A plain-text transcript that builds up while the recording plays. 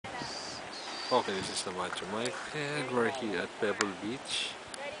Okay, this is the Macho Mike, and we're here at Pebble Beach.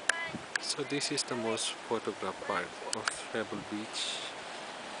 So this is the most photographed part of Pebble Beach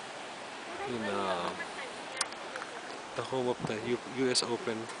in the home of the US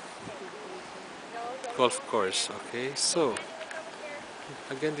Open golf course. Okay, so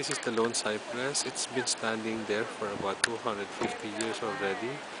again, this is the Lone Cypress. It's been standing there for about 250 years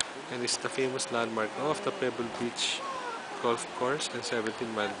already, and it's the famous landmark of the Pebble Beach golf course and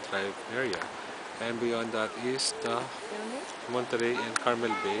 17-mile drive area. And beyond that is the Monterey and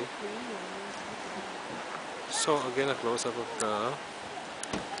Carmel Bay. So again, a close-up of the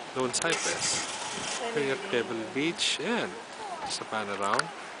Lone Cypress. Here at Pebble Beach, and just a pan around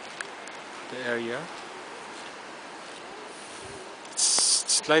the area.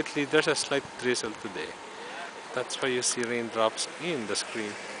 There's a slight drizzle today. That's why you see raindrops in the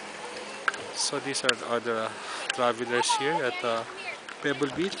screen. So these are the other travelers here at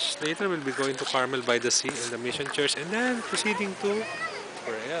Pebble Beach. Later we'll be going to Carmel by the Sea and the Mission Church, and then proceeding to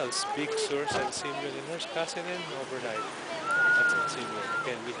where else? Big Sur, San Simeon, and North Castle, and overnight. That's San Simeon.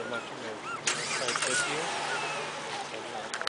 Again, with the Macho Man. Cypress here.